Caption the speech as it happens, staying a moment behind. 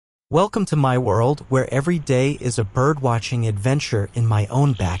Welcome to my world, where every day is a bird-watching adventure in my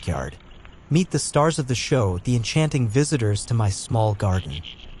own backyard. Meet the stars of the show, the enchanting visitors to my small garden.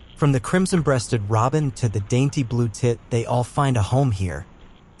 From the crimson-breasted robin to the dainty blue tit, they all find a home here.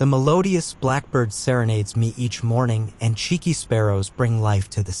 The melodious blackbird serenades me each morning, and cheeky sparrows bring life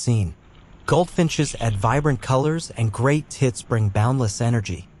to the scene. Goldfinches add vibrant colors, and great tits bring boundless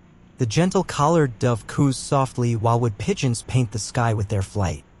energy. The gentle collared dove coos softly, while wood pigeons paint the sky with their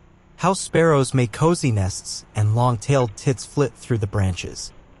flight. House sparrows make cozy nests, and long-tailed tits flit through the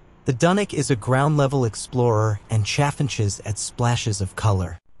branches. The dunnock is a ground-level explorer, and chaffinches add splashes of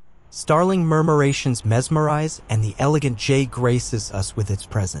color. Starling murmurations mesmerize, and the elegant jay graces us with its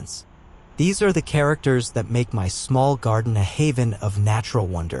presence. These are the characters that make my small garden a haven of natural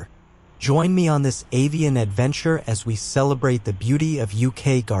wonder. Join me on this avian adventure as we celebrate the beauty of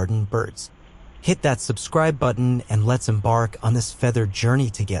UK garden birds. Hit that subscribe button and let's embark on this feathered journey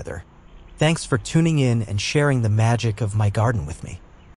together. Thanks for tuning in and sharing the magic of my garden with me.